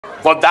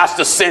For that's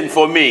the sin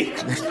for me.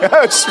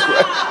 That's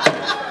right.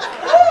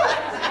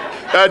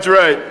 That's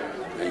right.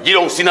 You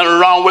don't see nothing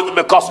wrong with it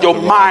because your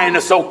mind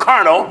is so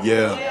carnal.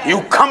 Yeah.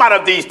 You come out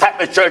of these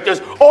type of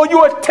churches or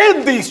you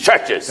attend these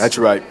churches. That's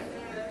right.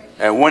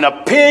 And when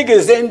a pig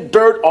is in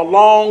dirt a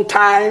long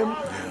time,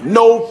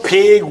 no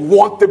pig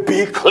want to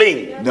be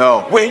clean.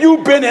 No. When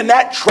you've been in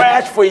that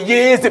trash for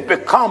years, it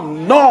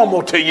becomes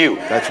normal to you.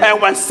 That's right.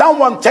 And when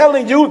someone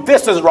telling you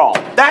this is wrong,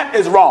 that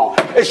is wrong,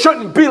 it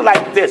shouldn't be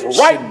like this.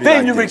 Right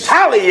then you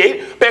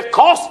retaliate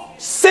because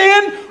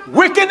sin,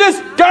 wickedness,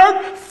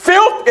 dirt,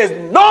 filth is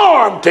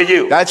norm to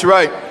you. That's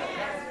right.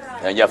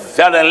 And you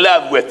fell in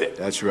love with it.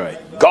 That's right.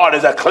 God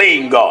is a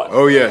clean God.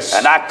 Oh, yes.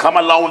 And I come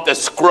along with the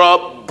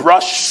scrub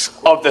brush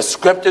of the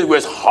scriptures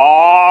with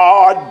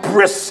hard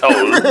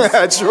bristles.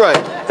 That's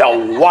right.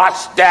 To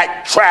wash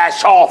that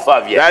trash off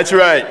of you. That's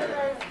right.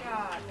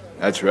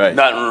 That's right.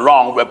 Nothing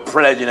wrong with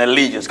pledge and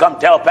allegiance. Come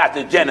tell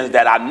Pastor Jennings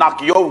that I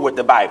knock you over with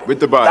the Bible. With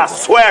the Bible.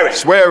 That's swearing.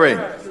 Swearing.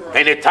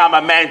 Anytime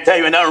a man tell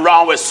you nothing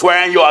wrong with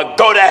swearing, you'll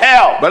go to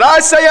hell. But I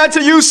say unto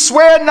you,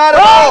 swear not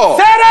at all.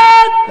 God said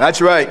it. That's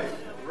right.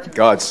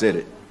 God said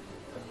it.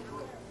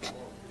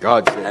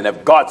 God said it. And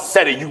if God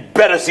said it, you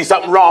better see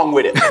something wrong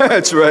with it.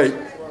 That's right.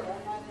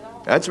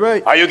 That's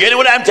right. Are you getting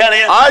what I'm telling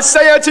you? I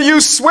say unto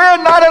you, swear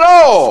not at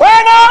all.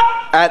 Swear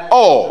not. At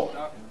all.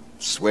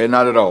 Swear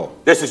not at all.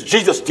 This is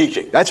Jesus'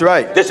 teaching. That's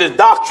right. This is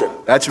doctrine.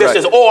 That's right.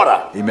 This is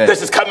order. Amen.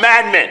 This is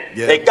commandment.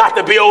 Yeah. They got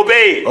to be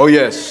obeyed. Oh,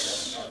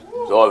 yes.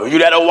 So you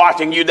that are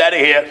watching, you that are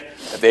here,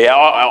 if they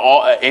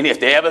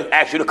ever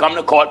ask you to come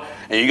to court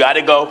and you got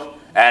to go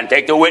and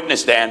take the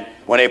witness stand,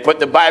 when they put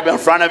the Bible in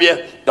front of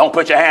you, don't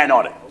put your hand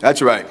on it.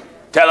 That's right.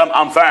 Tell them,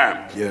 I'm firm.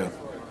 Yeah.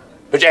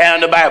 Put your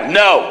hand on the Bible.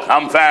 No,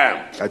 I'm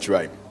firm. That's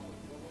right.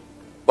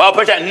 Well,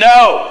 put your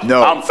no.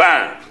 No. I'm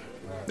firm.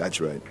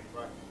 That's right.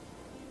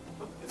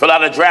 Fill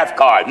out a draft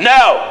card.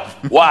 No.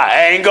 Why?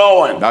 I ain't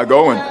going. Not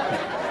going.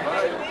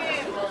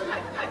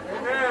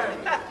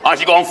 Aren't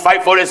you going to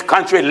fight for this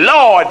country?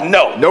 Lord,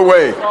 no. No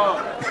way.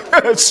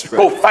 That's right.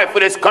 Go fight for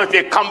this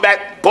country,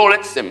 combat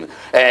bullets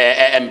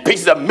and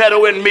pieces of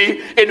metal in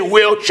me, in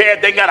wheelchair.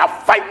 They got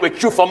to fight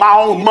with you for my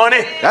own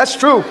money. That's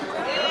true.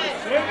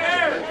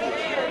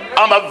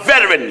 I'm a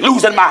veteran.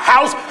 Losing my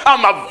house,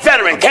 I'm a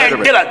veteran.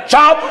 Can't get a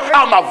job,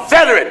 I'm a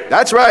veteran.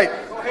 That's right.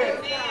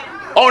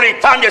 Only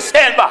time you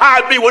stand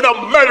behind me when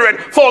I'm murdering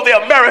for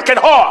the American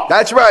whore.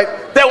 That's right.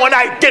 Then when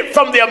I get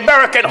from the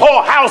American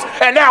whore house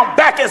and now I'm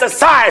back in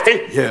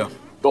society, Yeah.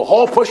 the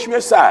whore pushed me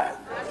aside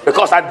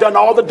because I've done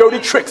all the dirty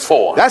tricks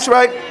for her. That's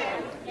right.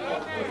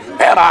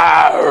 Am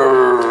I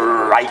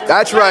right?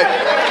 That's right.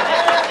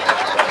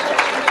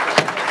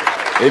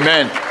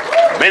 Amen.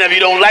 Many of you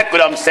don't like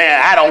what I'm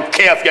saying. I don't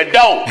care if you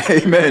don't.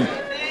 Amen.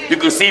 You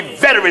can see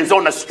veterans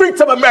on the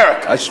streets of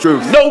America. That's true.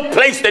 No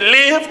place to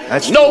live.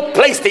 That's no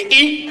place to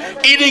eat.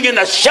 Eating in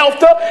a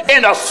shelter,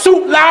 in a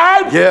suit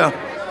line. Yeah.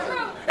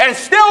 And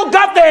still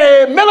got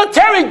the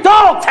military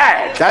dog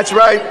tag. That's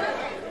right.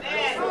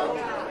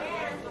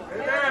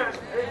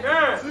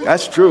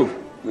 That's true.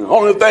 The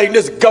only thing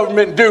this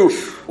government do,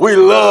 we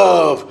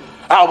love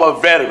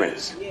our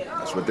veterans.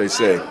 That's what they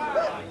say.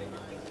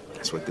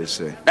 That's what they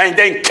say. And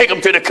then kick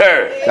them to the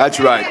curb. That's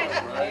right.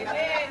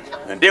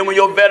 And then when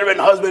your veteran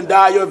husband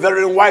die, your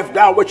veteran wife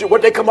die,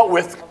 what they come up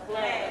with?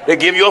 They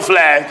give you a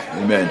flag.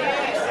 Amen.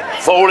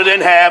 Fold it in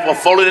half or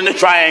fold it in a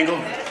triangle.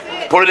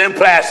 Put it in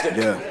plastic.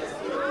 Yeah.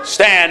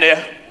 Stand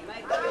there.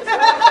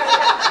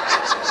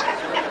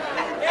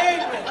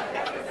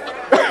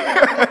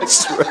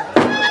 That's right.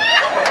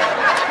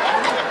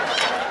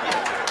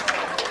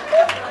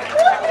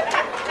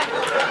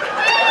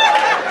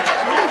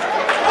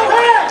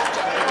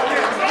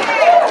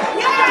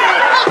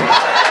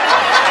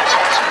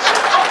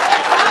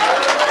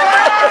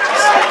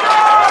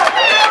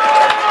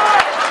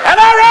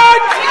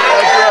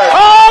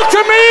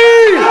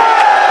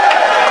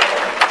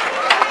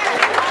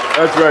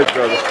 That's right,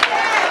 brother.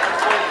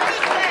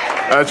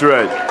 That's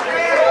right.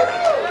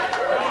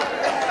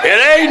 It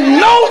ain't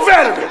no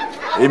veteran.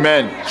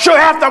 Amen. Should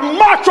have to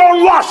march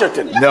on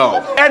Washington.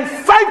 No. And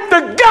fight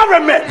the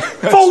government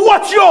for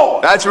what's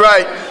yours. That's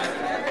right.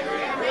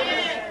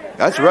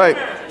 That's right.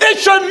 It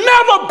should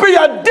never be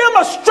a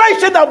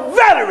demonstration of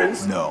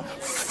veterans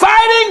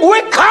fighting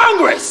with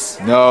Congress.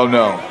 No,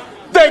 no.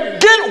 They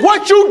get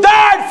what you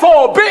died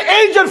for, be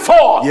agent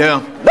for. Yeah.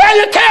 Now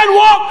you can't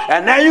walk,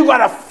 and now you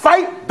gotta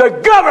fight the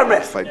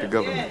government. Fight the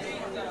government.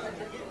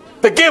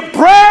 To get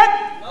bread.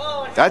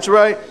 That's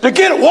right. To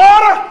get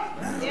water.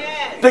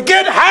 To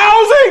get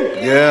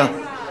housing.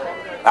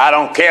 Yeah. I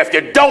don't care if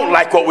you don't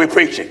like what we're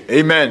preaching.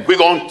 Amen. We're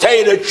gonna tell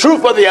you the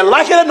truth whether you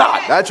like it or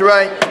not. That's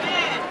right.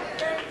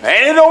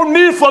 And it don't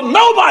need for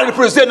nobody to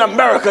present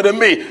America to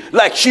me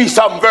like she's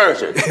some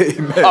version.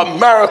 Amen.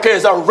 America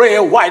is a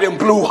red, white, and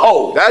blue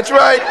hole. That's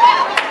right.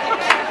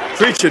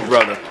 Preach it,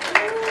 brother.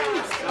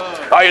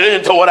 Are you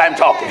listening to what I'm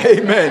talking?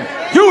 Amen.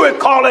 You would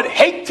call it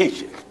hate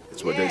teaching.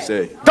 That's what they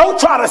say. Don't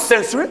try to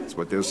censor it. That's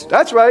what they'll say.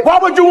 That's right. Why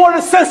would you want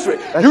to censor it?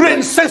 That's You right.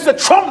 didn't censor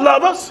Trump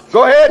lovers.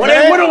 Go ahead, when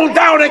man. they went on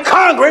down in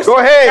Congress Go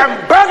ahead.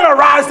 and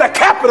burglarized the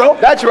Capitol.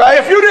 That's right.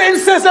 If you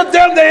didn't censor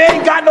them, they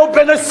ain't got no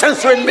business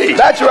censoring me.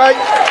 That's right.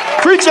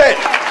 Preach it.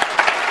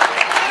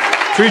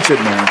 Preach it,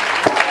 man.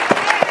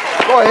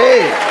 Go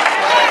ahead.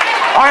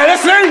 All right,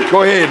 listen.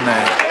 Go ahead,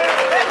 man.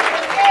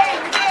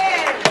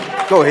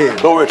 Go ahead.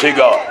 Glory to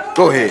God.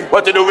 Go ahead.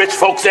 What did the rich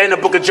folks say in the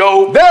book of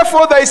Job?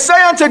 Therefore they say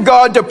unto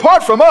God,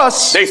 depart from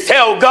us. They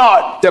tell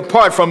God,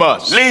 Depart from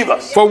us. leave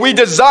us. For we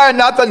desire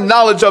not the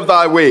knowledge of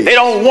thy ways. They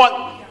don't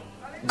want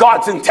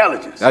God's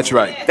intelligence. That's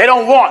right. They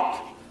don't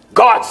want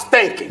God's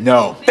thinking.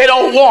 No. They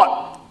don't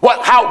want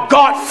how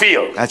God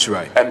feels. That's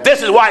right. And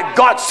this is why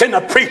God sent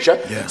a preacher,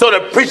 so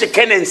the preacher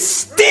can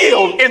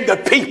instill in the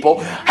people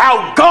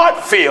how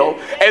God feels,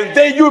 and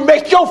then you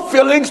make your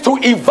feelings to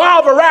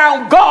evolve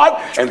around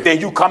God, and then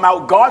you come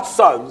out God's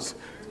sons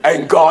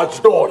and God's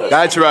daughters.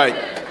 That's right.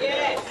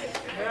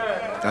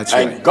 That's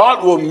right. And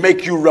God will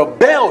make you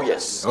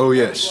rebellious Oh,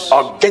 yes.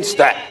 against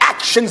the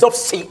actions of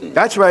Satan.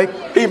 That's right.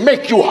 He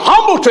make you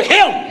humble to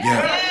him,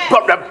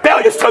 but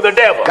rebellious to the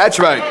devil. That's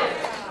right.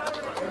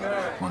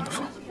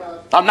 Wonderful.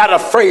 I'm not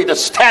afraid to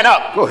stand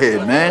up Go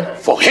ahead, man.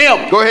 for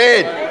him. Go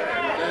ahead.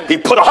 He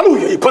put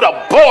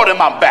a board in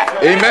my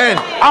back. Amen.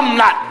 I'm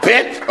not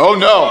bent. Oh,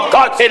 no.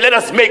 God said, let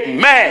us make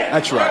man.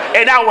 That's right.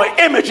 In our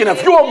image. And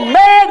if you're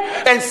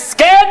mad and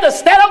scared to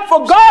stand up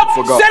for God,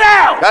 sit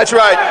down. That's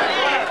right.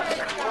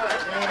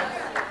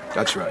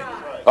 That's right.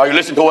 Are you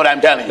listening to what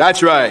I'm telling you?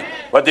 That's right.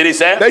 What did he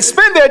say? They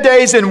spend their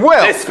days in They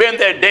wealth, spend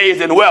their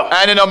days in wealth.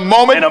 and in a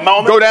moment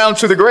go down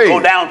to the grave. Go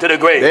down to the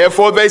grave.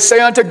 Therefore they say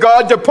unto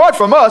God, depart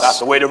from That's us.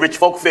 the way the rich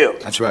folk feel.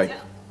 That's right.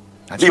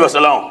 That's Leave right. us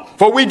alone.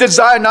 For we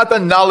desire not the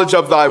knowledge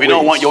of thy We ways.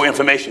 don't want your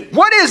information.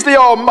 What is the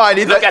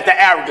Almighty? Look at the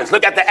arrogance.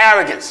 Look at the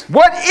arrogance.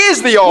 What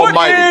is the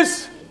Almighty? What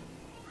is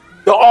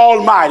the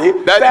Almighty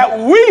that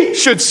we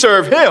should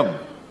serve him?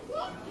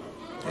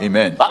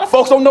 Amen. A lot of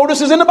folks don't know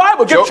this is in the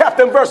Bible. Give Job,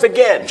 chapter and verse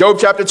again. Job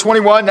chapter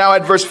 21, now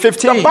at verse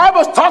 15. The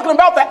Bible's talking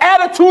about the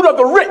attitude of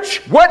the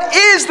rich. What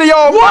is the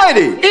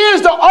Almighty? What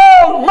is the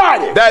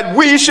Almighty that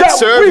we should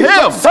serve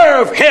him?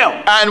 Serve him.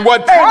 And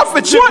what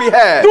profit should we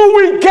have? Do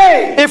we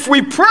gain if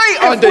we pray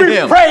unto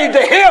him? Pray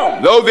to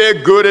him. Though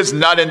their good is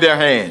not in their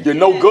hand. You're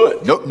no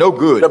good. No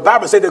good. The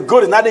Bible says the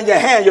good is not in your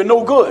hand. You're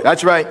no good.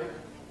 That's right.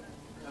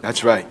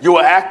 That's right. You're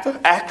an actor,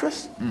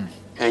 actress,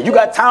 and you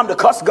got time to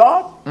cuss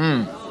God?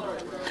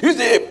 You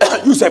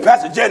say,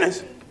 Pastor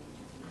Jennings,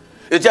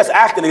 it's just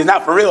acting. It's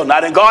not for real.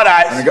 Not in God's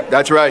eyes.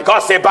 That's right. God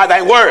said, by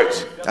thy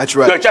words, that's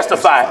right, you're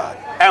justified.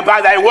 And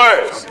by thy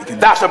words,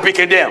 thou shalt be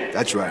condemned.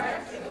 That's right.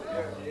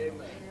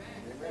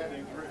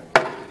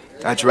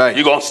 That's right.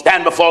 You're going to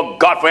stand before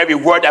God for every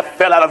word that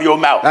fell out of your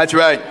mouth. That's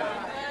right.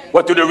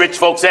 What do the rich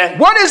folks say?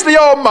 What is the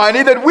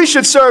Almighty that we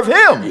should serve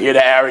him? You hear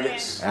the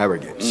arrogance?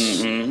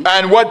 Arrogance.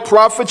 And what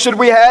profit should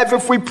we have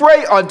if we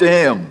pray unto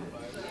him?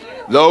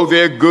 Though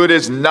their good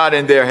is not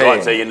in their hand.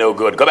 God say you're no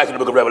good. Go back to the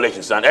book of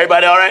Revelation, son.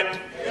 Everybody all right?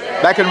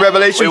 Back in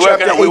Revelation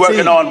chapter 18. We're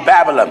working on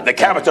Babylon, the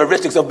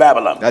characteristics of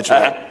Babylon. That's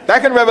right.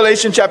 Back in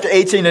Revelation chapter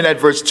 18 and at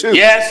verse 2.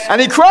 Yes.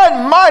 And he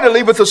cried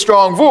mightily with a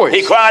strong voice.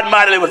 He cried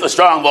mightily with a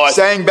strong voice.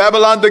 Saying,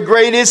 Babylon the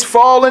great is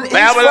fallen,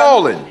 Babylon, is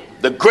fallen.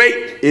 The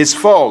great is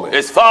fallen.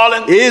 Is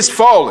fallen. Is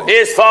fallen.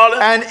 Is fallen.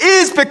 And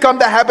is become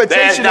the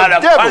habitation of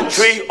devils. There's not a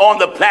country on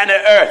the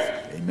planet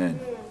Earth. Amen.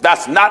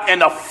 That's not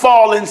in a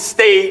fallen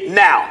state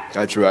now.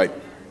 That's right.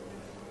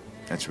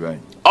 That's right.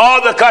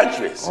 All the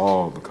countries.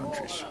 All the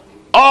countries.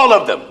 All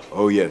of them.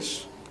 Oh,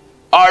 yes.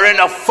 Are in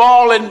a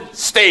fallen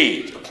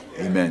state.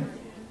 Amen.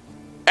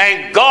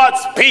 And God's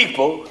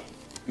people,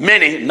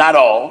 many, not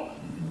all,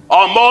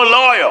 are more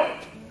loyal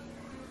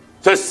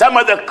to some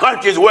of the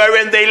countries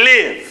wherein they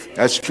live.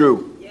 That's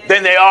true.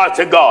 Than they are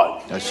to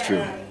God. That's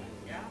true.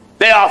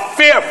 They are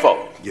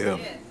fearful. Yeah.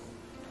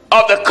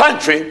 Of the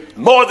country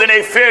more than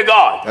they fear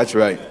God. That's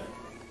right.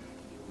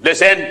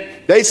 Listen.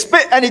 They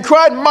spit, and he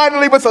cried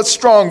mightily with a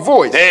strong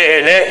voice.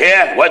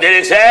 Yeah. What did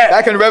he say?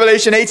 Back in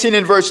Revelation 18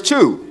 and verse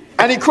 2.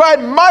 And he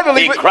cried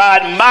mightily. He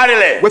cried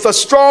mightily. With a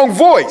strong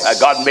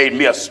voice. God made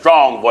me a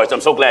strong voice. I'm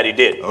so glad he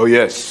did. Oh,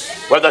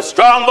 yes. With a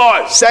strong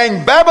voice.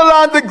 Saying,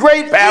 Babylon the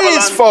great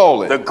is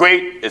fallen. The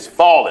great is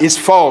fallen. Is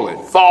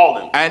fallen.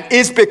 Fallen. And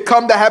is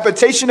become the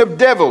habitation of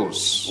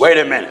devils. Wait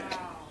a minute.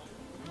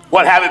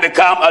 What have it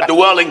become? A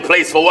dwelling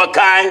place for what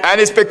kind? And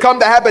it's become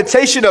the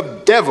habitation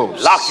of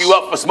devils. Lock you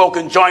up for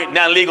smoking joint,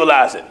 now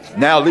legalize it.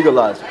 Now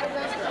legalize it.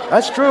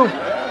 That's true.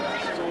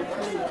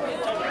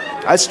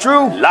 That's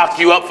true. Lock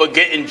you up for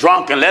getting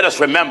drunk, and let us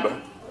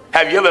remember.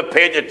 Have you ever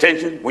paid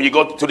attention when you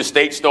go to the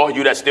state store,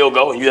 you that still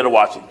go, and you that are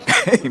watching?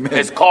 Amen.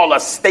 It's called a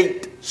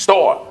state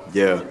store.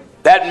 Yeah.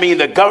 That means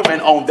the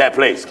government owns that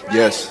place.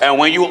 Yes. And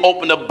when you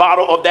open a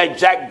bottle of that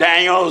Jack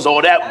Daniels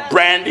or that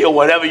brandy or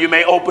whatever you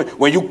may open,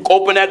 when you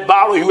open that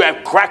bottle, you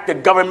have cracked the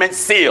government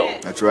seal.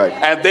 That's right.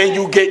 And then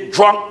you get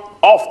drunk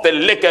off the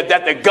liquor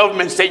that the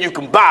government say you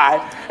can buy.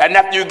 And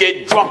after you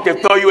get drunk, they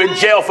throw you in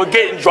jail for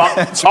getting drunk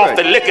That's off right.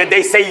 the liquor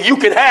they say you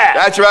can have.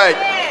 That's right.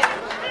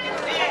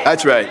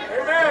 That's right.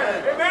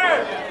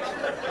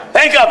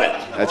 Think of it.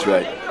 That's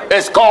right.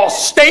 It's called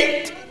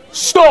state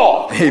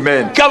store.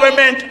 Amen.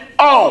 Government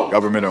owned.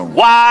 Government owned.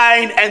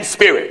 Wine and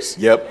spirits.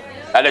 Yep.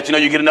 I let you know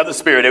you get another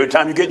spirit every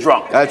time you get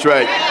drunk. That's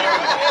right.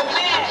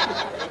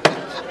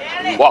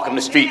 Walking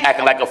the street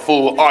acting like a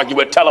fool, arguing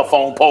with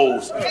telephone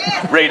poles,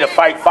 ready to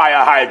fight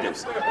fire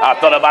hydrants. I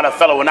thought about a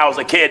fellow when I was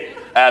a kid.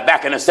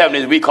 Back in the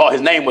 70s, we call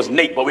his name was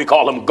Nate, but we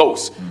call him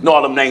Ghost. You know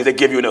all them names they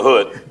give you in the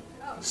hood.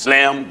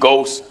 Slim,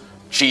 Ghost,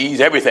 Cheese,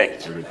 everything.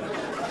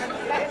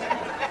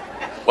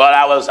 Well,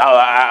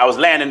 I was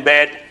laying in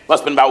bed,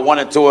 must have been about 1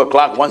 or 2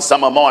 o'clock one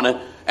summer morning,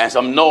 and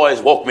some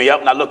noise woke me up,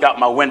 and I looked out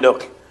my window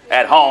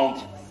at home,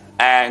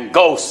 and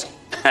Ghost,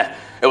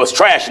 it was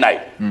trash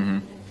night.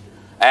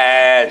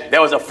 And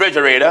there was a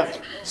refrigerator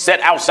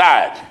set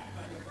outside.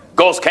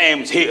 Ghost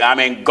came here. I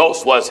mean,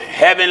 Ghost was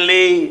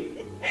heavenly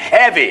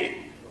heavy.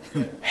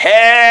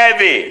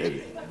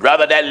 Heavy.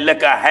 Brother, that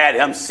liquor had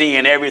him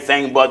seeing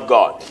everything but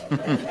God.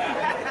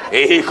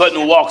 He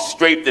couldn't walk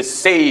straight to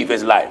save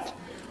his life.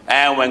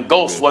 And when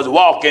Ghost was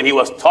walking, he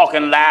was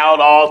talking loud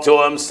all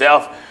to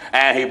himself,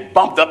 and he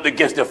bumped up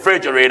against the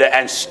refrigerator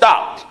and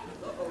stopped.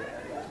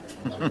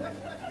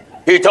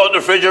 He told the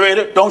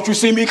refrigerator, "Don't you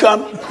see me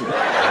coming?"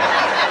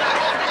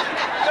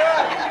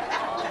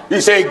 He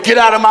said, "Get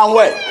out of my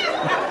way."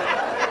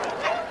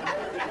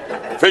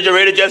 The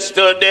refrigerator just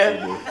stood there.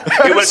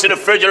 He went to the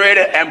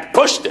refrigerator and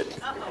pushed it.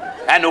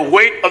 And the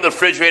weight of the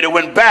refrigerator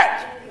went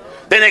back.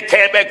 Then it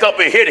came back up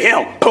and hit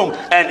him. Boom.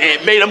 And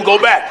it made him go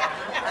back.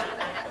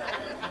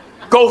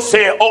 Ghost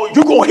said, "Oh,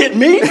 you gonna hit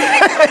me?"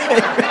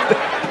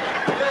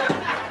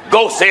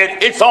 Ghost said,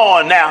 "It's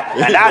on now."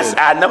 And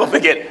I never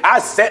forget, I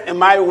sat in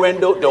my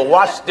window to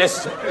watch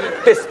this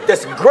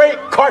great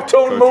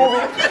cartoon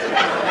movie.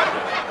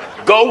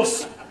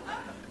 Ghost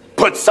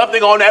put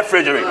something on that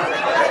refrigerator.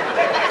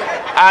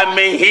 I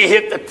mean, he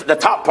hit the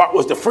top part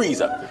was the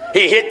freezer.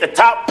 He hit the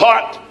top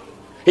part,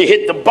 he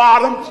hit the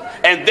bottom,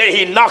 and then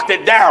he knocked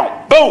it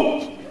down.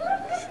 Boom.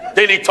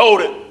 Then he told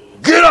it,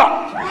 "Get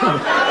up."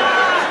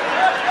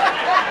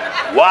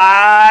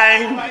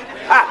 Wine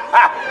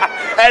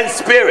and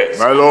spirits.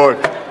 My Lord.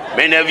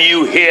 Many of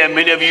you here,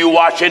 many of you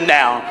watching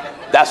now,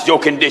 that's your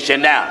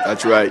condition now.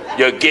 That's right.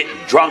 You get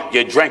drunk,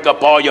 you drink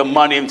up all your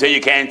money until you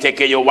can't take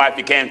care of your wife,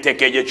 you can't take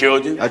care of your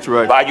children. That's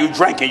right. While you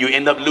drinking, you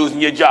end up losing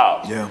your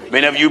job. Yeah.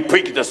 Many of you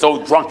preachers are so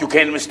drunk you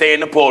can't even stay in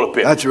the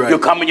pulpit. That's right. You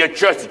come in your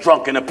church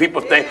drunk and the people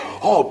think,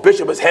 "Oh,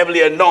 Bishop is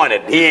heavily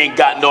anointed." He ain't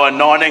got no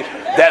anointing.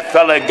 That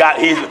fella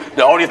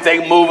the only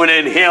thing moving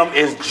in him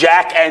is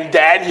Jack and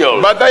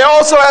Daniel. But they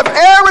also have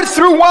erred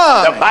through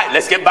wine.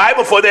 Let's get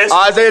Bible for this.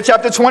 Isaiah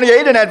chapter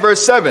 28 and at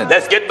verse 7.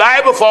 Let's get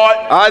Bible for it.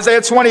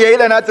 Isaiah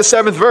 28 and at the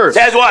 7th verse.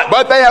 Says what?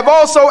 But they have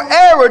also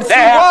erred through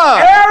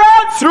wine.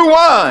 Erred through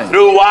wine.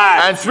 Through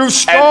wine. And through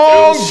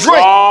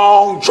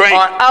strong drink.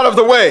 Are out of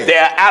the way.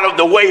 They're out of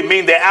the way,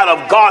 mean they're out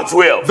of God's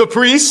will. The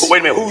priest.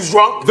 Wait a minute, who's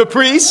drunk? The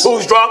priest.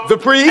 Who's drunk? The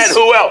priest. And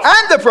who else?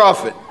 And the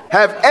prophet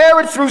have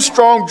erred through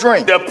strong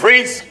drink. The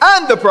priest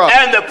and the prophet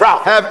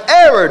have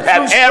erred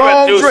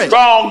through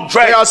strong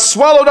drink. They are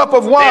swallowed up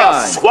of wine. They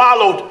are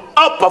swallowed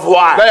up of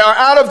wine. They are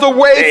out of the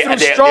way through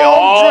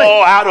strong drink.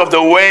 All out of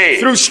the way.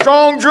 Through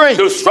strong drink.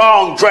 Through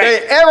strong drink.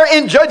 They err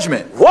in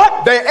judgment.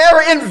 What? They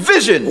err in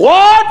vision.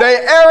 What? They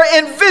err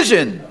in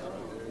vision.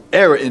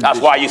 Error in That's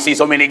vision. why you see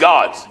so many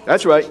gods.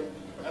 That's right.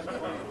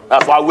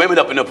 That's why women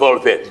up in the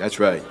pulpit.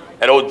 That's right.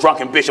 That old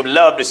drunken bishop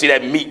loved to see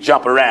that meat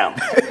jump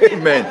around.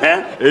 Amen.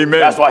 Huh? Amen.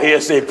 That's why he'll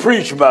say,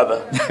 "Preach,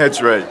 mother."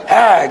 That's right.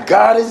 Ah,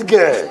 God is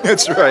good.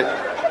 That's right.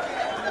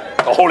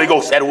 The Holy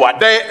Ghost said what?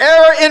 They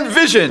err in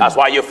vision. That's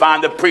why you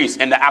find the priest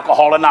in the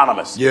Alcohol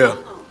Anonymous. Yeah.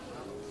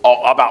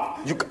 About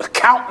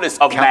countless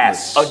of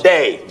mass a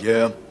day.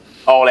 Yeah.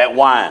 All that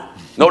wine.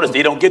 Notice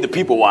they don't give the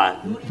people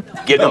wine.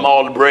 Give them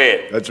all the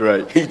bread. That's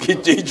right. He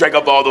drank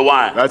up all the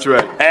wine. That's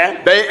right.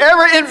 And they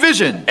err in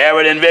vision. Err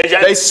in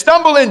vision. They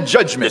stumble in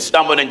judgment. They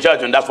stumble in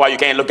judgment. That's why you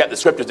can't look at the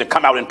scriptures and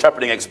come out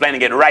interpreting,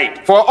 explaining it right.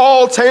 For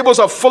all tables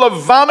are full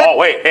of vomit. Oh,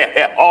 wait,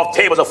 here. All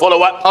tables are full of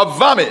what? Of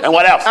vomit. And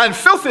what else? And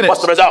filthiness.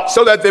 What's the result?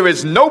 So that there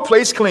is no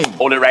place clean.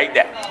 Hold it right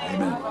there.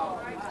 Amen.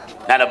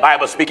 Now the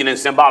Bible's speaking in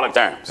symbolic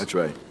terms. That's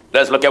right.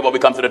 Let's look at what we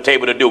come to the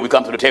table to do. We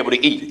come to the table to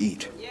eat. To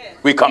eat.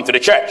 We come to the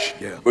church,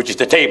 which is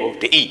the table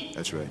to eat.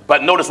 That's right.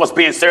 But notice what's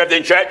being served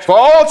in church. For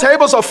all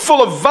tables are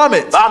full of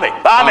vomit. Vomit.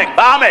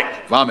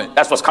 Vomit.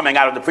 That's what's coming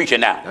out of the preacher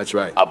now. That's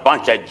right. A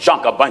bunch of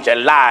junk, a bunch of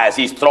lies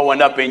he's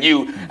throwing up in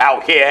you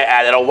out here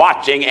that are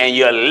watching, and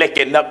you're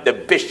licking up the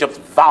bishop's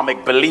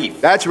vomit belief.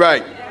 That's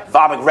right.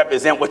 Vomit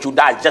represent what you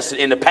digested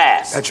in the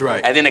past. That's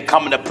right. And then it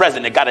come in the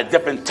present. It got a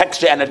different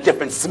texture and a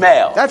different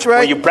smell. That's right.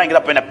 When you bring it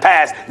up in the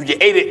past, you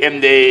ate it in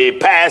the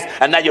past,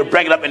 and now you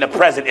bring it up in the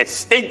present. It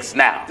stinks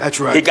now. That's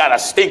right. He got a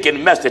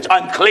stinking message.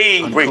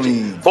 Unclean.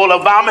 Preaching. Full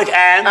of vomit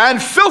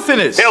and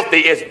filthiness.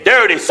 Filthy is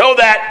dirty, so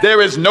that there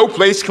is no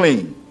place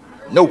clean.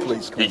 No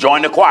place clean. You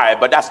join the choir,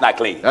 but that's not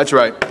clean. That's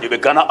right. You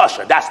become an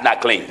usher. That's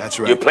not clean. That's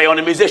right. You play on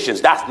the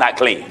musicians. That's not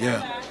clean.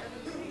 Yeah.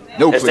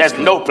 No It place says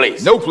no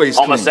place. No place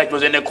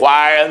Homosexuals in the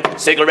choir,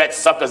 cigarette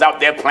suckers out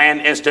there playing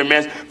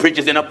instruments,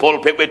 preachers in a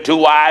pulpit with 2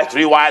 wives,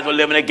 3 wives are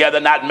living together,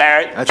 not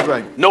married. That's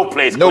right. No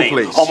place No clean.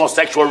 place.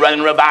 Homosexual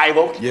running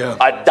revival. Yeah.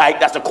 A dyke,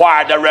 that's the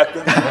choir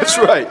director. That's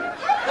right.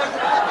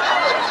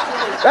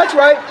 That's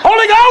right.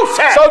 Holy Ghost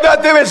says. So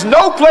that there is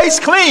no place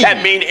clean.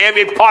 That means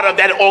every part of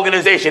that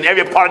organization,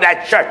 every part of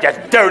that church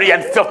that's dirty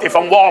and filthy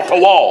from wall to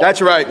wall.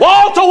 That's right.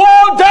 Wall to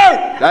wall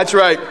dirt. That's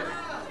right.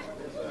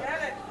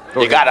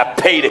 You got to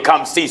pay to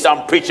come see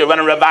some preacher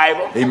running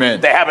revival.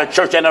 Amen. They have a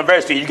church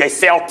anniversary. You can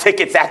sell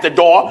tickets at the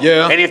door.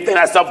 Yeah. Anything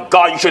that's of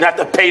God, you shouldn't have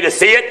to pay to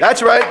see it.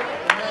 That's right.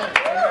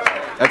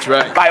 That's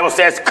right. The Bible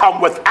says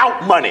come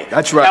without money.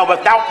 That's right. And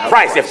without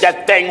price. If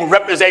that thing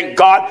represents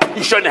God,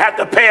 you shouldn't have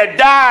to pay a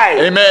dime.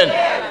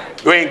 Amen.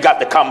 You ain't got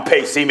to come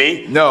pay, see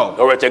me. No.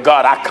 Glory to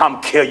God, I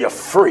come kill you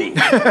free.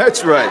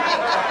 That's right.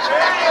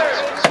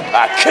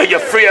 I kill you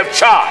free of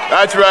charge.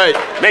 That's right.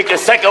 Make your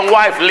second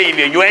wife leave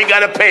you. You ain't got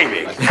to pay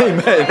me.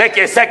 Amen. Make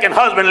your second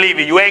husband leave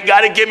you. You ain't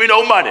got to give me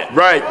no money.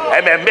 Right.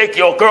 Amen. Make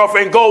your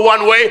girlfriend go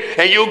one way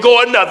and you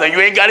go another. You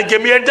ain't got to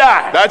give me a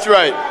dime. That's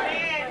right.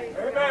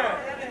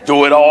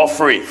 Do it all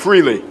free.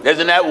 Freely.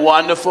 Isn't that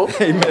wonderful?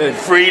 Amen.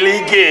 Freely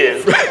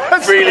give,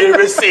 freely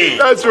receive.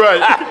 That's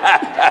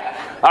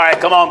right. All right,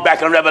 come on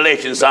back in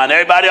Revelation, son.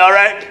 Everybody all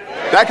right?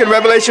 Back in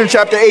Revelation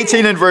chapter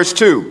 18 and verse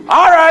 2.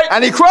 All right.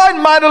 And he cried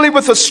mightily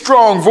with a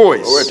strong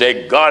voice. Glory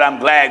to God, I'm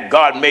glad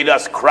God made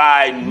us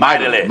cry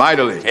mightily.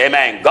 Mightily.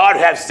 Amen. God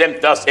has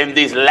sent us in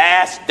these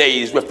last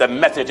days with the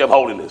message of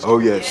holiness. Oh,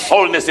 yes.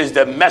 Holiness is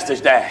the message,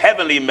 the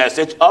heavenly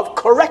message of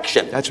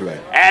correction. That's right.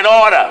 And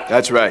order.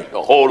 That's right.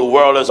 The whole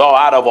world is all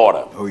out of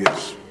order. Oh,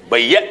 yes.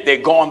 But yet they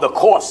go on the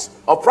course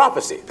of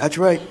prophecy. That's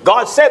right.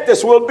 God said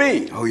this will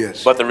be. Oh,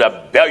 yes. But the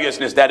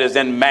rebelliousness that is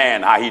in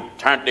man, how he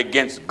turned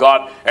against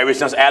God ever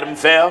since Adam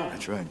fell.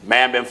 That's right.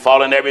 Man been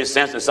falling ever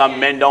since, and some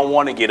men don't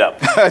want to get up.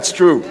 That's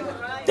true.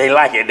 They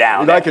like it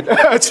down. You like it.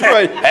 That's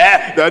right.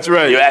 That's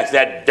right. You ask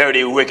that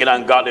dirty, wicked,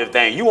 ungodly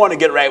thing. You want to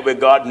get right with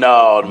God?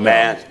 No,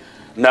 man.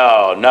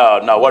 No.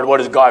 What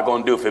is God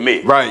going to do for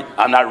me? Right.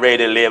 I'm not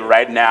ready to live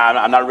right now.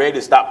 I'm not ready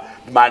to stop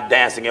my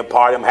dancing and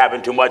party. I'm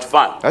having too much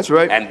fun. That's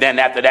right. And then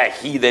after that,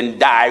 he then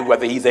died,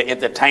 whether he's an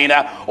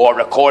entertainer or a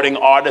recording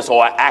artist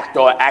or an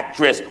actor or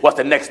actress. What's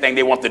the next thing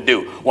they want to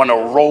do? Want to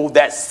roll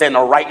that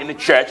sinner right in the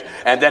church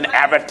and then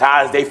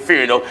advertise their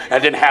funeral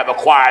and then have a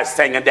choir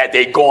singing that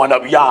they going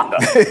up yonder.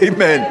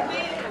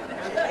 Amen.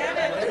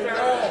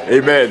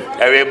 Amen.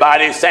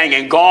 Everybody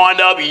singing, going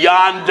up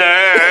yonder.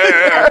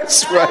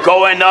 That's right.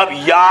 Going up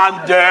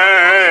yonder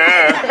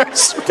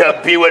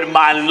to be with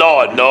my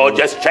Lord. No,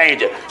 just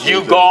change it.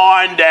 You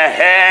going to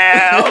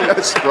hell.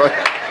 That's right.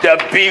 To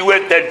be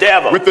with the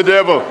devil. With the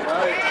devil.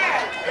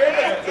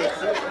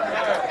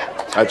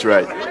 That's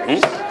right.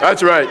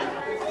 That's right.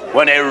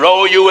 When they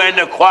roll you in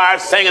the choir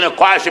singing, the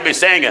choir should be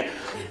singing,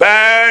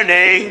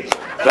 burning,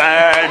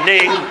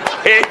 burning,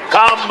 here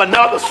come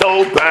another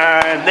soul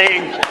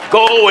burning,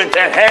 going to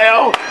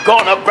hell,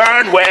 gonna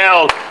burn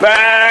well,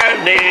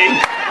 burning,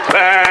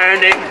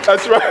 burning.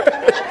 That's right.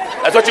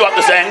 That's what you ought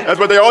to sing. That's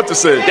what they ought to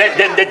say.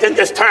 Then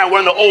just turn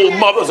one of the old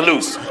mothers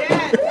loose.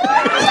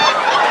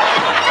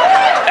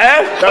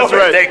 That's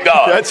right. Thank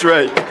God. That's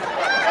right.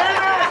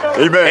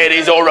 Amen. Hey,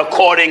 these old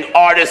recording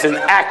artists and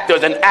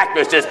actors and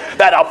actresses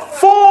that are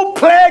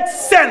full-fledged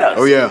sinners.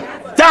 Oh, yeah.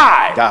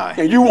 Die.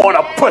 And you want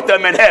to put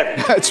them in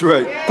heaven. That's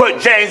right.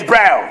 Put James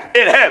Brown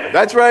in heaven.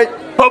 That's right.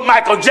 Put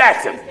Michael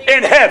Jackson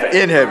in heaven.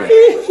 In heaven.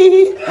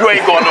 You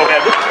ain't going no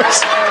heaven.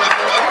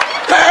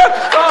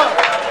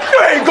 You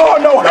ain't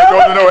going no heaven. Not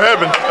going to no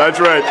heaven. That's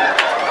right.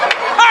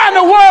 How in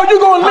the world you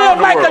going to live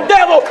like the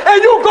devil and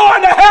you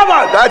going to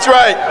heaven? That's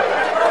right.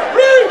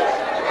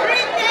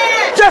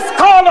 Just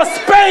call a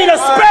spade a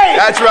spade.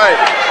 That's right.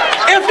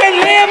 If you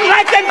live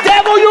like the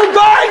devil, you're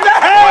going to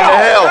hell. Going to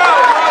hell.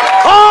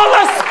 Call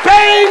a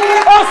spade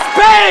a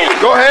spade.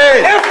 Go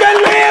ahead. If you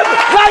live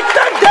like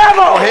the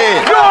devil, Go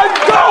ahead. you're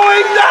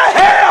going to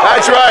hell.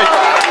 That's right.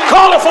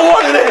 Call it for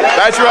what it is.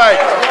 That's right.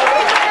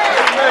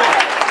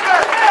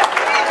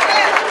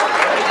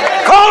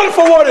 Call it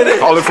for what it is.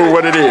 Call it for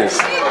what it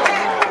is.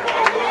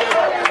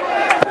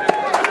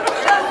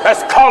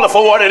 Let's call it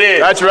for what it is.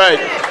 That's right.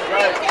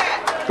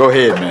 Go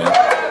ahead, man.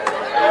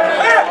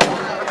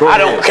 Go I ahead.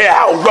 don't care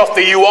how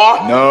wealthy you are.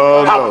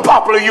 How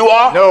popular you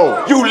are.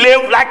 No. You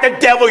live like the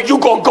devil, you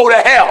gonna go to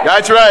hell.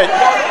 That's right.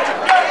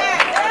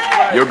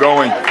 You're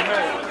going.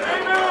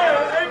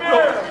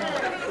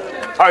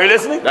 Are you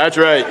listening? That's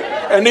right.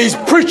 And these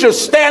preachers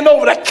stand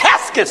over the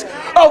caskets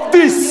of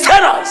these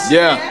sinners.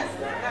 Yeah.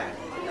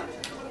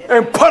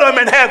 And put them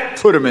in heaven.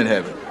 Put them in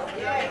heaven.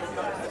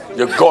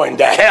 You're going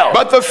to hell.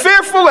 But the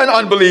fearful and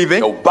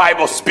unbelieving. The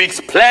Bible speaks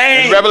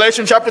plain. In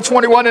Revelation chapter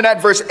 21 and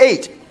at verse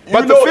 8.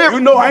 But you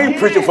know I ain't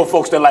preaching for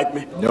folks that like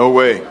me. No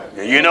way.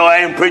 You know I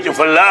ain't preaching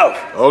for love.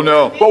 Oh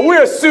no. But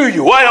we'll sue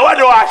you. What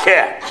do I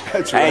care?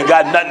 That's right. I ain't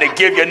got nothing to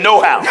give you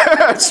no how.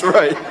 That's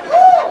right.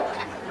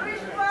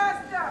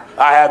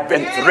 I have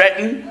been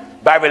threatened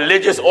by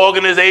religious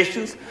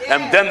organizations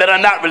and them that are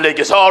not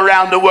religious all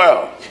around the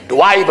world. Do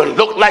I even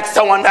look like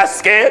someone that's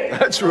scared?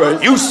 That's right.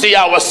 You see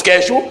our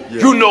schedule. Yeah.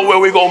 You know where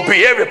we're going to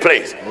be every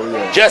place. Oh,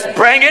 yeah. Just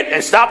bring it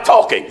and stop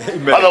talking.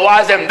 Amen.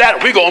 Otherwise than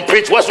that, we're going to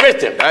preach what's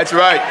written. That's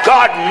right.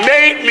 God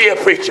made me a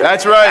preacher.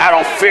 That's right. I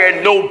don't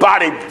fear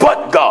nobody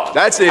but God.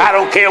 That's it. I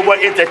don't care what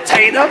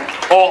entertainer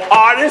or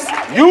artist.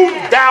 You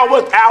down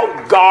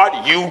without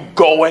God, you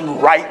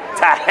going right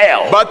to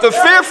hell. But the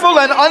fearful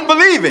and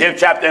unbelieving. Give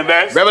chapter and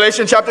verse.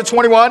 Revelation chapter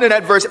 21 and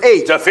at verse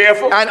 8. The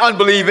fearful and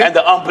unbelieving. And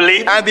the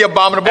unbelieving. And the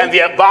abominable. And the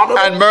abominable.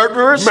 And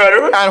murderers.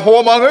 Murderers. And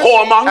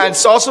whoremongers. And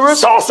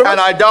sorcerers. And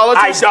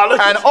idolaters.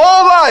 And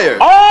all liars.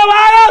 All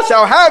liars.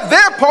 Shall have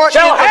their part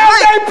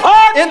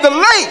in the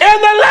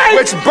lake.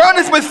 Which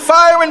burneth with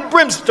fire and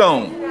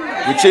brimstone.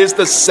 Which is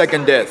the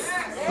second death.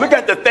 Look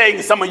at the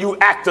things some of you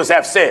actors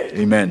have said.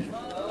 Amen.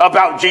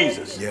 About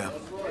Jesus. Yeah.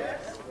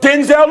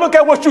 Denzel, look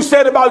at what you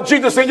said about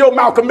Jesus in your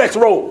Malcolm X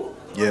role.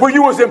 Yeah. When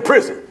you was in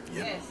prison.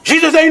 Yeah.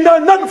 Jesus ain't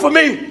done nothing for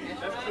me.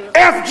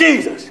 F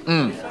Jesus.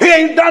 He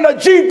ain't done a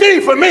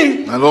GD for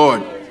me. My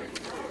Lord.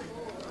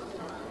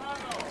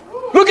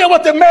 Look at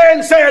what the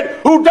man said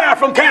who died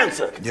from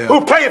cancer. Yeah.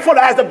 Who played for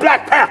as the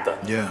Black Panther.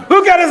 Yeah.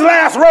 Look at his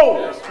last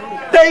role.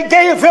 They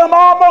gave him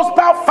almost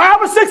about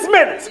 5 or 6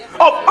 minutes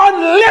of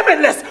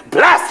unlimitless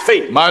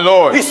blasphemy. My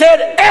Lord. He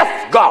said,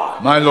 F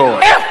God. My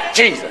Lord. F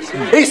Jesus.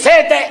 He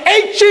said the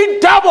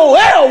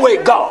H-E-double-L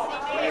with God.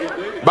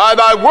 By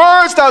thy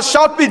words thou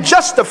shalt be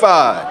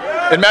justified.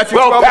 In Matthew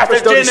 12,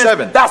 verse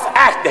 37. That's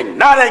acting,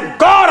 not in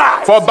God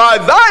eyes. For by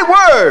thy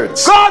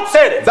words. God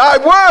said it. Thy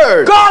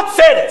word. God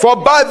said it. For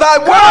by thy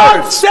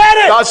God words.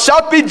 said it. Thou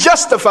shalt be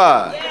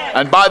justified.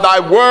 And by thy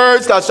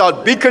words thou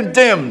shalt be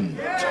condemned.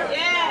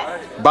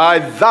 By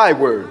thy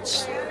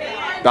words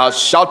thou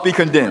shalt be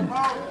condemned.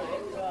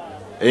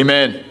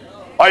 Amen.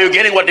 Are you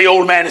getting what the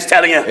old man is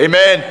telling you?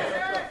 Amen.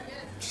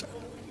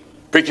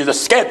 Preachers are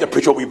scared to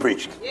preach what we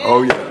preach.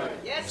 Oh yeah.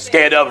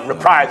 Scared of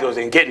reprisals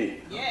and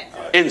getting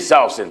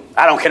insults, and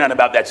I don't care nothing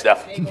about that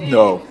stuff.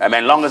 No. I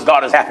mean, as long as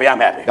God is happy, I'm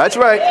happy. That's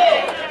right.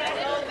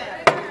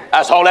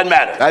 That's all that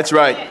matters. That's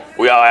right.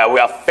 We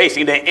are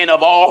facing the end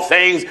of all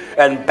things,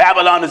 and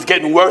Babylon is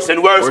getting worse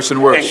and worse. Worse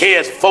and worse. And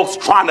here's folks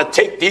trying to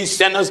take these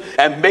sinners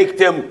and make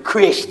them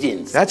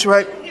Christians. That's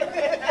right.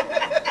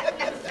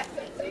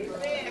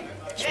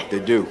 That's what they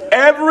do.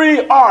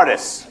 Every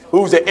artist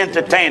who's an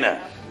entertainer,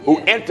 who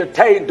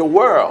entertained the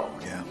world,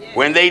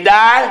 when they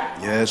die,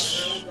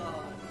 yes,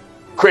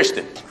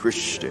 Christian.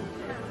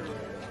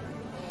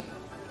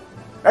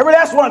 Every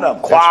last one of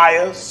them.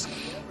 Choirs,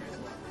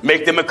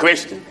 make them a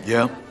Christian.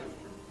 Yeah.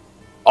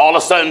 All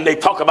of a sudden they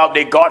talk about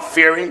their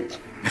God-fearing.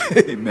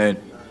 Amen.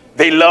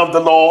 They love the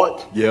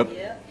Lord. Yep.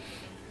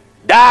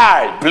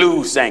 Died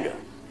blues singer.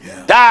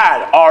 Yeah.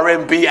 Died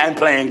R&B and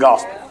playing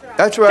gospel.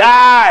 That's right.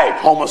 Died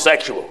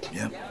homosexual.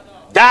 Yep.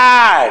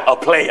 Died a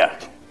player.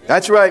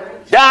 That's right.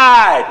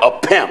 Died a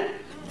pimp.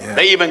 Yeah.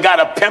 They even got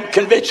a pimp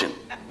convention.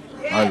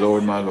 My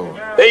Lord, my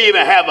Lord. They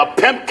even have a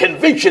pimp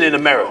convention in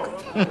America.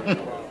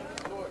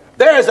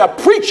 There's a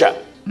preacher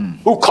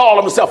who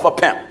called himself a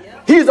pimp.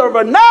 He's a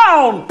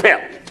renowned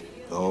pimp.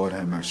 Lord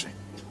have mercy.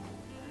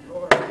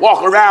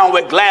 Walk around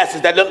with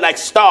glasses that look like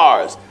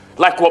stars,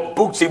 like what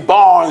Bootsy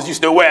Barnes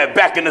used to wear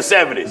back in the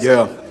 70s.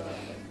 Yeah.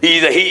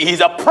 He's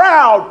a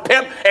proud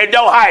pimp and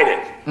don't hide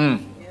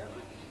it.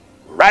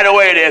 Right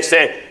away they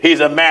say he's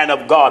a man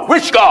of God.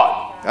 Which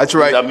God? That's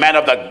right. He's a man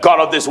of the God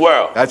of this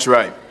world. That's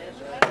right.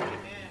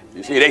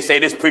 You see, they say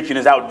this preaching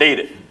is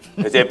outdated.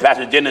 They say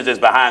Pastor Jennings is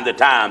behind the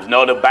times.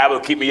 No, the Bible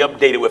keep me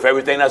updated with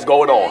everything that's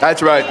going on.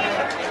 That's right.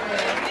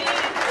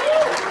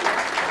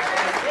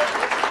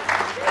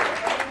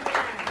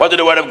 What did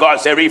the word of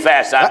God say? Read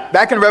fast, son.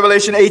 Back in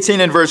Revelation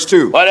 18 and verse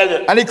 2. What is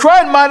it? And he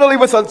cried mightily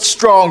with a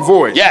strong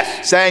voice.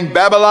 Yes. Saying,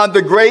 Babylon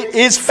the great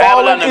is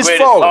fallen, is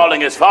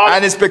fallen.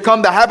 And it's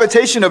become the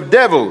habitation of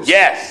devils.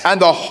 Yes. And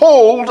the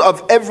hold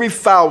of every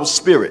foul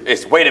spirit.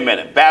 Wait a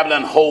minute.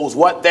 Babylon holds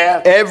what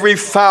there? Every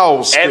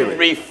foul spirit.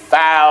 Every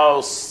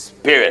foul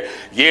spirit.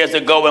 Years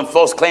ago when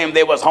folks claimed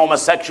they was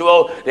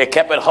homosexual, they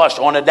kept it hushed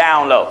on the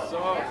down low.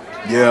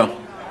 Yeah.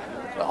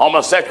 A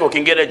homosexual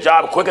can get a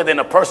job quicker than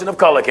a person of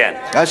color can.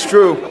 That's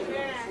true.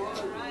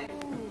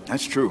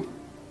 That's true.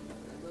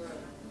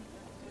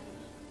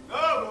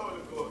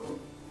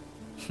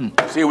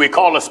 See, we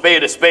call a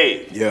spade a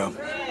spade. Yeah.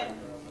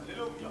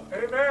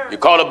 You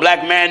call a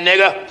black man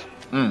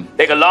nigger,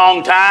 take a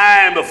long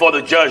time before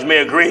the judge may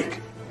agree.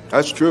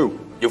 That's true.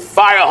 You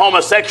fire a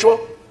homosexual,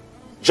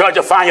 judge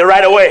will find you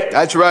right away.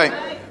 That's right.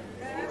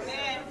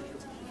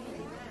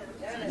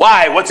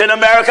 Why? What's in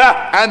America?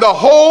 And the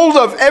hold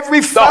of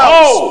every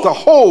foul. The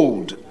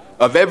hold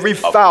of every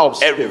foul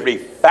spirit. Every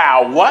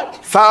foul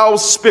what? Foul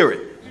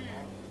spirit.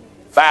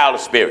 Foul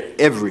spirit.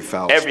 Every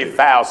foul spirit. Every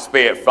foul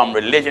spirit, from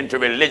religion to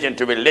religion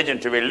to religion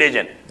to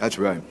religion. That's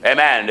right.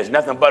 Amen. There's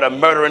nothing but a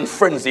murdering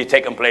frenzy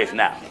taking place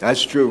now.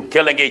 That's true.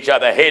 Killing each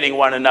other, hating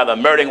one another,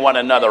 murdering one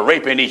another,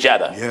 raping each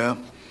other. Yeah.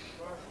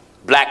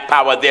 Black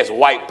power this,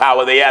 white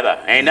power the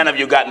other. Ain't none of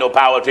you got no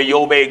power till you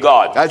obey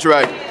God. That's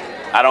right.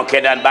 I don't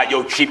care nothing about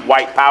your cheap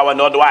white power,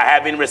 nor do I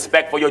have any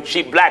respect for your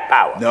cheap black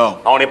power.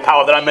 No. Only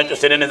power that I'm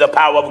interested in is the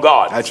power of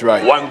God. That's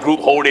right. One group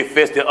hold their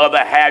fist, the other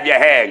have your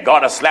hand.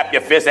 God will slap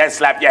your fist and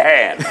slap your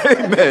hand.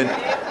 Amen.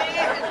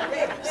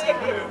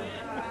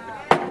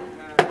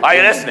 Are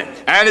you listening?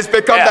 And it's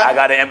become yeah, that. I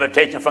got an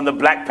invitation from the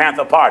Black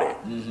Panther Party.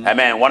 And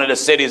man, one of the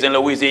cities in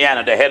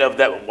Louisiana, the head of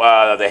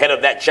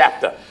that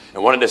chapter,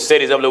 in one of the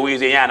cities of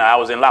Louisiana, I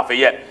was in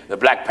Lafayette. The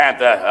Black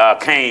Panther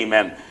came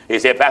and he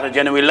said, Pastor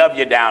Jenny, we love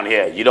you down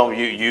here. You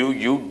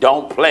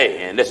don't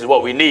play, and this is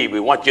what we need. We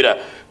want you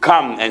to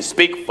come and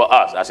speak for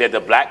us. I said, the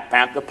Black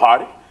Panther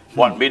Party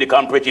want me to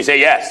come preach? He said,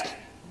 yes.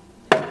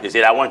 He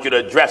said, I want you to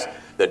address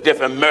the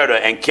different murder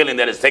and killing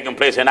that is taking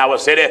place in our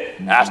city,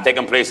 and that's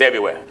taking place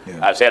everywhere.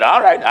 Yeah. I said,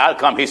 all right, I'll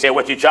come. He said,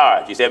 what you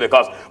charge? He said,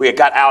 because we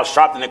got Al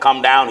Sharpton to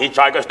come down. He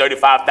charged us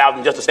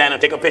 $35,000 just to stand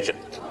and take a picture.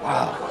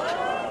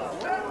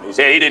 Wow. He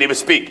said he didn't even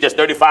speak, just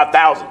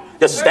 $35,000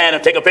 just to stand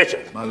and take a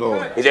picture. My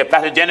Lord. He said,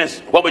 Pastor Jennings,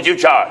 what would you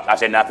charge? I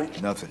said, nothing.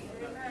 Nothing.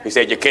 He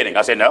said, you're kidding.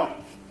 I said, no,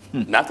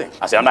 nothing.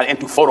 I said, I'm not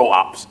into photo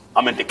ops.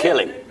 I'm into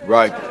killing.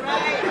 Right.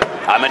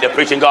 I'm into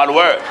preaching God's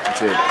word.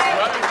 That's it.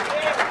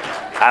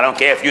 I don't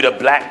care if you're the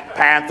Black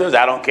Panthers.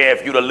 I don't care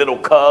if you're the little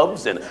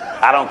Cubs, and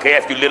I don't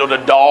care if you're little the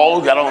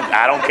dogs. I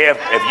don't care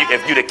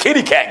if you're the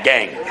kitty cat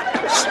gang.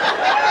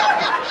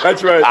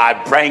 That's right.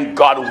 I bring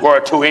God's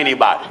word to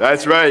anybody.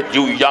 That's right.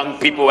 You young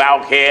people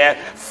out here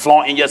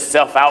flaunting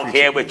yourself out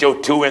here with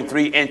your 2 and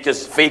 3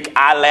 inches fake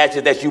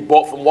eyelashes that you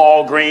bought from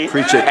Walgreens.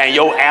 Preach it. And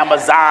your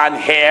Amazon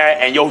hair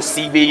and your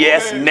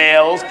CVS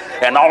nails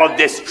and all of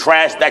this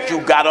trash that you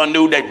got on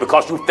you that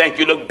because you think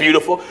you look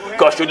beautiful,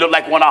 because you look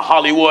like one of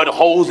Hollywood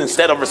hoes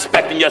instead of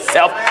respecting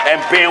yourself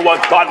and being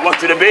what God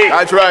wants you to be.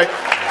 That's right.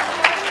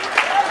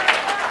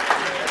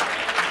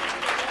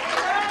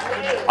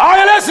 Are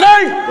you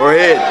listening? Go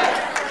ahead.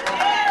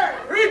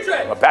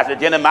 Well, Pastor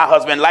Jenny, my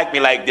husband like me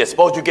like this.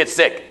 Suppose you get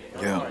sick.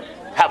 Yeah.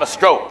 Have a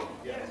stroke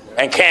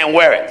and can't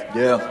wear it.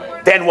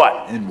 Yeah. Then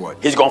what? Then what?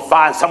 He's going to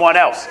find someone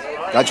else.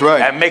 That's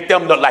right. And make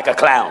them look like a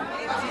clown.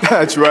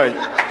 That's right.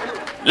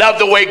 Love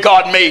the way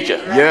God made you.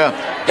 Yeah.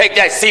 Take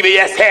that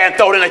CVS hair and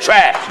throw it in the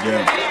trash.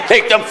 Yeah.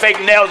 Take them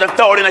fake nails and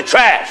throw it in the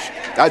trash.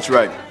 That's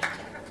right.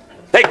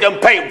 Take them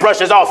paint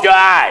brushes off your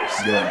eyes.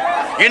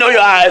 Yeah. You know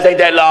your eyes ain't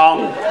that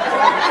long.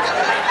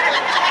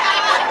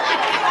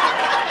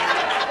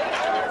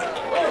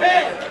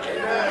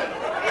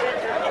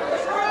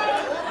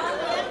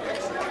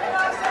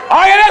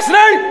 Are you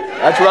listening?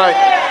 That's right.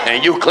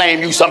 And you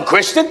claim you some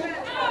Christian?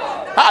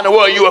 How in the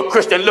world you a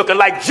Christian looking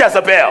like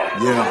Jezebel?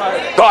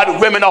 Yeah.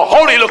 God, women are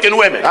holy looking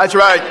women. That's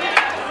right.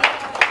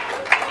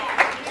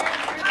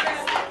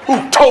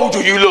 Who told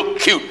you you look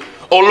cute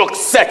or look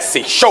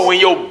sexy, showing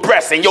your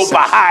breasts and your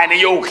behind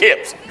and your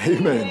hips?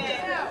 Amen.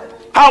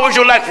 How would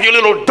you like for your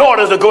little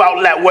daughters to go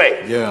out that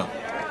way? Yeah.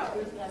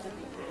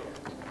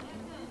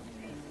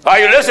 Are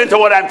you listening to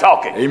what I'm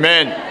talking?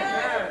 Amen.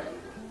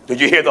 Did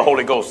you hear the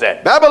Holy Ghost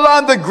say?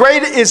 Babylon the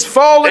Great is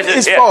fallen,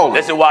 fallen.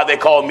 This is why they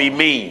call me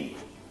mean.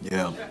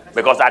 Yeah.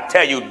 Because I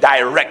tell you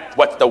direct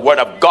what the word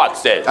of God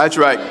says. That's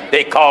right.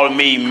 They call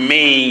me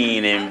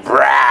mean and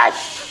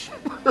brash.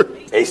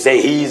 They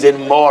say he's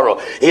immoral.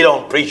 He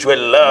don't preach with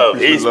love.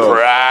 He's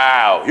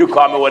proud. You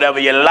call me whatever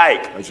you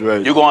like. That's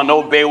right. You're going to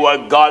obey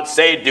what God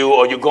say do,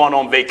 or you're going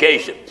on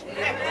vacation.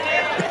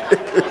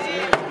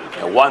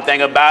 And one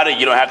thing about it,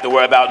 you don't have to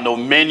worry about no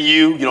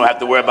menu. You don't have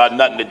to worry about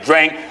nothing to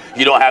drink.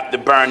 You don't have to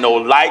burn no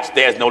lights.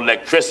 There's no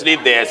electricity.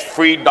 There's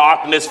free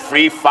darkness,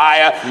 free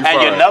fire,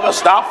 and you never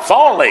stop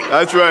falling.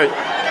 That's right.